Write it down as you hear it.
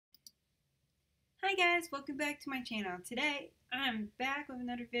Hi guys, welcome back to my channel. Today I'm back with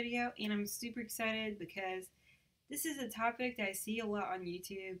another video and I'm super excited because this is a topic that I see a lot on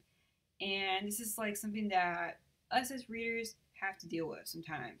YouTube, and this is like something that us as readers have to deal with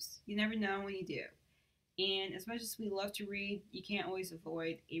sometimes. You never know when you do. And as much as we love to read, you can't always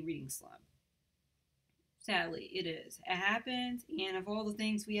avoid a reading slump. Sadly, it is. It happens, and of all the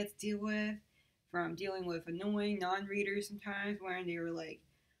things we have to deal with, from dealing with annoying non-readers sometimes when they were like,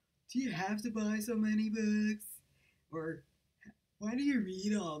 do you have to buy so many books? Or why do you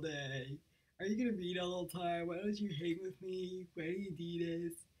read all day? Are you gonna read all the time? Why don't you hang with me? Why do you do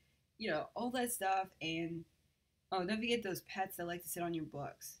this? All that stuff. And oh, don't forget those pets that like to sit on your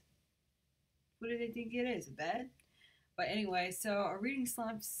books. What do they think it is? A bed? But anyway, so a reading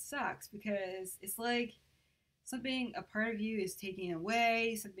slump sucks because it's like something, a part of you is taking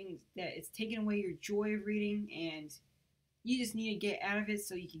away, something that it's taking away your joy of reading, and you just need to get out of it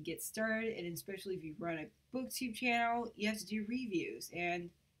so you can get started. And especially if you run a booktube channel, you have to do reviews.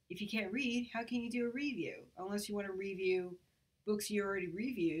 And if you can't read, how can you do a review? Unless you want to review books you already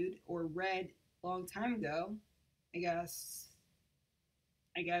reviewed or read a long time ago. I guess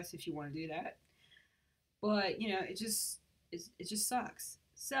if you want to do that. But it just sucks.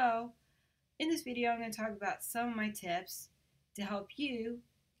 So in this video, I'm going to talk about some of my tips to help you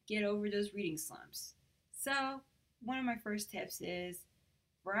get over those reading slumps. So one of my first tips is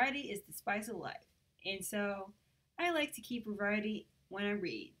variety is the spice of life. And so I like to keep variety when I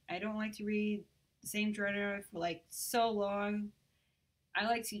read. I don't like to read the same genre for like so long. I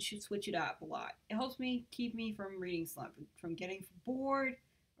like to switch it up a lot. It helps me keep me from reading slump, from getting bored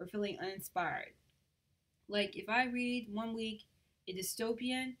or feeling uninspired. Like if I read one week a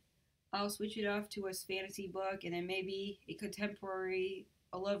dystopian, I'll switch it off to a fantasy book and then maybe a contemporary,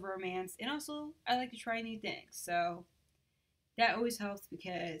 a love romance. And also, I like to try new things. So that always helps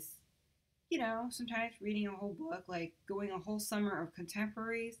because, sometimes reading a whole book, like going a whole summer of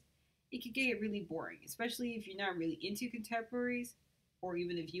contemporaries, it could get really boring, especially if you're not really into contemporaries, or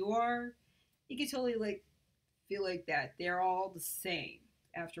even if you are, it could totally like feel like that they're all the same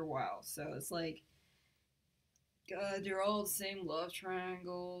after a while. So it's like, God, they're all the same love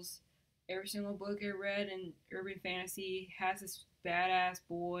triangles. Every single book I read in urban fantasy has this badass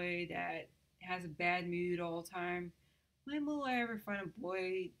boy that has a bad mood all the time. When will I ever find a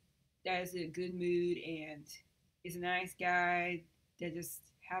boy that is in a good mood and is a nice guy that just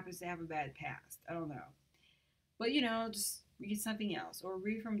happens to have a bad past? I don't know. But just read something else or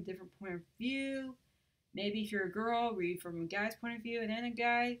read from a different point of view. Maybe if you're a girl, read from a guy's point of view, and then a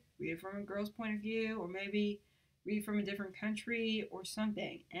guy, read from a girl's point of view, or maybe read from a different country or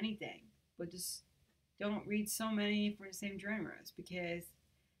something, anything. But just don't read so many from the same genres because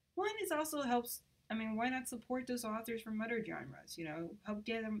one, is also helps. I mean, why not support those authors from other genres? Help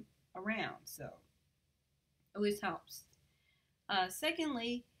get them around. So it always helps.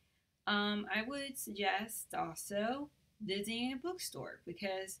 Secondly, I would suggest also visiting a bookstore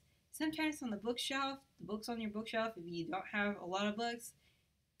because sometimes on the bookshelf, the books on your bookshelf, if you don't have a lot of books,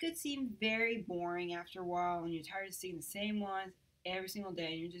 could seem very boring after a while, and you're tired of seeing the same ones every single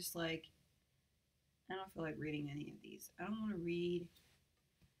day, and you're just like, I don't feel like reading any of these. I don't want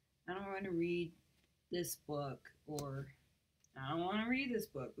to read this book, or I don't want to read this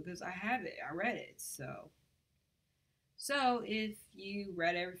book because I have it. I read it. So if you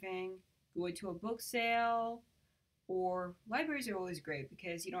read everything, going to a book sale, or libraries are always great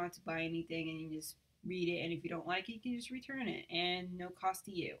because you don't have to buy anything and you just read it, and if you don't like it, you can just return it and no cost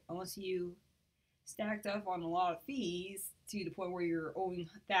to you, unless you stacked up on a lot of fees to the point where you're owing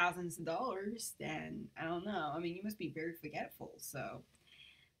thousands of dollars. Then I don't know. I mean, you must be very forgetful. So,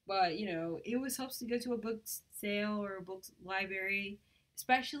 but it always helps to go to a book sale or a book library,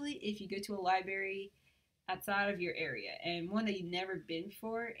 especially if you go to a library outside of your area and one that you've never been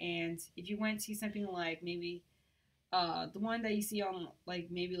before. And if you went to something like maybe the one that you see on like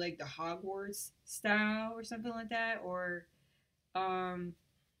maybe like the Hogwarts style or something like that, or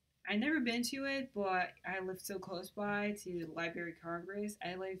I never been to it, but I live so close by to the Library of Congress.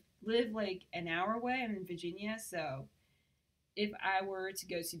 I live like an hour away. I'm in Virginia, so if I were to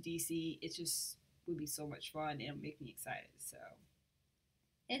go to DC, it just would be so much fun and it'll make me excited. So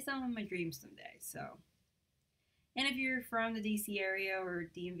it's on my dreams someday. So, and if you're from the DC area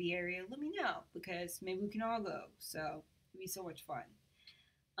or DMV area, let me know because maybe we can all go. So it'd be so much fun.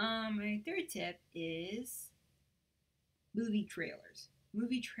 My third tip is movie trailers.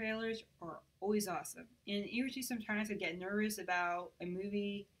 Movie trailers are always awesome. And usually sometimes I get nervous about a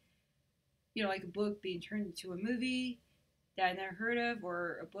movie, like a book being turned into a movie that I never heard of,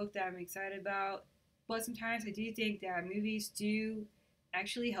 or a book that I'm excited about. But sometimes I do think that movies do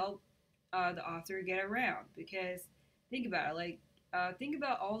actually help the author get around. Because think about it, like think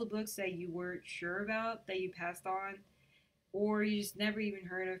about all the books that you weren't sure about that you passed on, or you just never even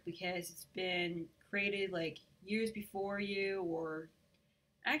heard of because it's been created like years before you, or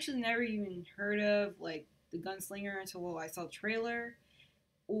actually never even heard of, like the Gunslinger until I saw the trailer,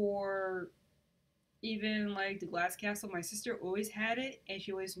 or even like the Glass Castle. My sister always had it and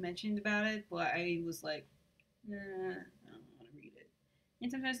she always mentioned about it, but I was like, I don't want to read it. And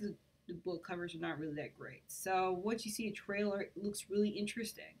sometimes the book covers are not really that great. So once you see a trailer, it looks really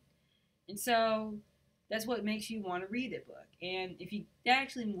interesting. And so that's what makes you want to read the book. And if you that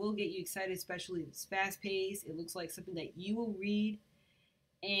actually will get you excited, especially if it's fast paced, it looks like something that you will read.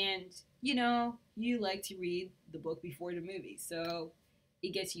 And you like to read the book before the movie. So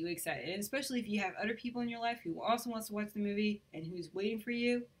it gets you excited. And especially if you have other people in your life who also wants to watch the movie and who's waiting for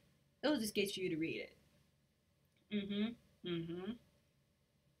you, it'll just get you to read it. Mhm. Mhm.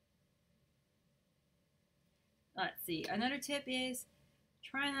 Let's see. Another tip is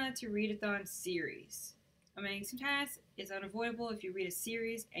try not to read a thon series. I mean, sometimes it's unavoidable if you read a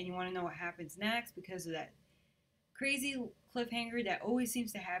series and you want to know what happens next because of that crazy cliffhanger that always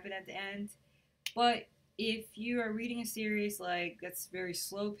seems to happen at the end. But if you are reading a series like that's very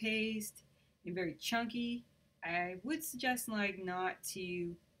slow paced and very chunky, I would suggest like not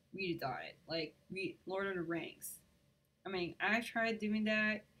to read it on it. Like read Lord of the Rings. I mean, I tried doing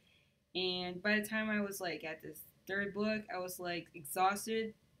that, and by the time I was like at this third book, I was like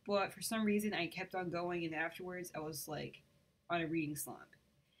exhausted. But for some reason, I kept on going, and afterwards, I was like on a reading slump,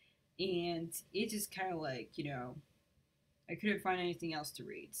 and it just kind of like I couldn't find anything else to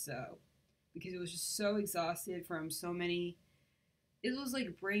read. So because it was just so exhausted from so many, it was like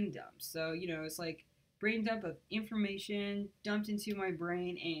a brain dump. So it's like brain dump of information dumped into my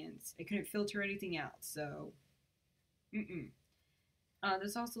brain, and I couldn't filter anything out. So, mm-mm.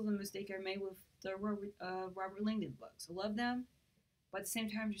 That's also the mistake I made with the Robert Langdon books. I love them, but at the same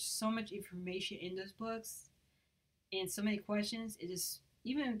time, there's so much information in those books and so many questions. It just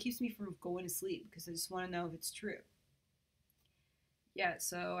even keeps me from going to sleep because I just want to know if it's true. Yeah,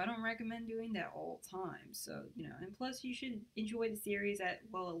 so I don't recommend doing that all the time. So, and plus you should enjoy the series at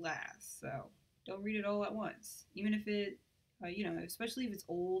while it lasts. So don't read it all at once. Even if it, especially if it's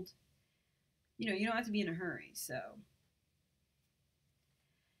old, you don't have to be in a hurry. So,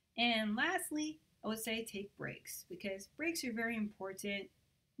 and lastly, I would say take breaks because breaks are very important,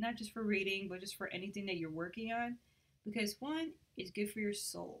 not just for reading, but just for anything that you're working on. Because one, it's good for your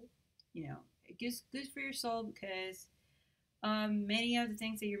soul. It gives good for your soul because many of the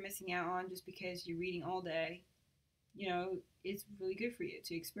things that you're missing out on just because you're reading all day, it's really good for you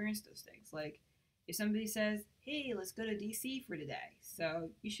to experience those things. Like if somebody says, hey, let's go to DC for today. So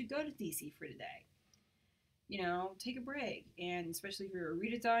you should go to DC for today. Take a break. And especially if you're a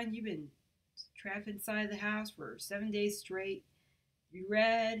readathon, you've been trapped inside the house for 7 days straight. You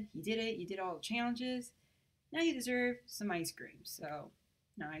read, you did it, you did all the challenges. Now you deserve some ice cream. So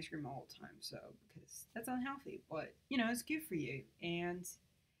not ice cream all the time, so because that's unhealthy. But it's good for you. And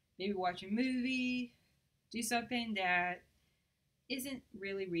maybe watch a movie, do something that isn't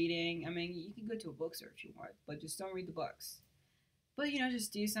really reading. I mean, you can go to a bookstore if you want, but just don't read the books. But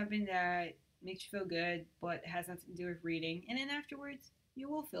just do something that makes you feel good, but has nothing to do with reading. And then afterwards, you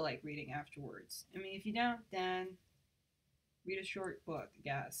will feel like reading afterwards. I mean, if you don't, then read a short book, I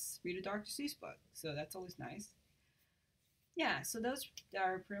guess. Read a Dr. Seuss book. So that's always nice. Yeah, so those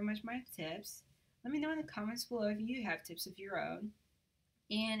are pretty much my tips. Let me know in the comments below if you have tips of your own.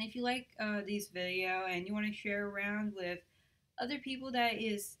 And if you like this video and you want to share around with other people that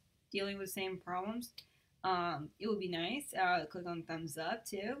is dealing with the same problems, it would be nice. Click on thumbs up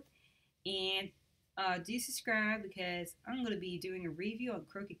too. And do subscribe because I'm going to be doing a review on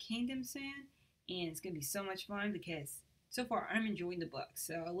Crooked Kingdom soon. And it's going to be so much fun because so far I'm enjoying the book.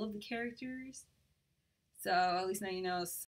 So I love the characters. So at least now you know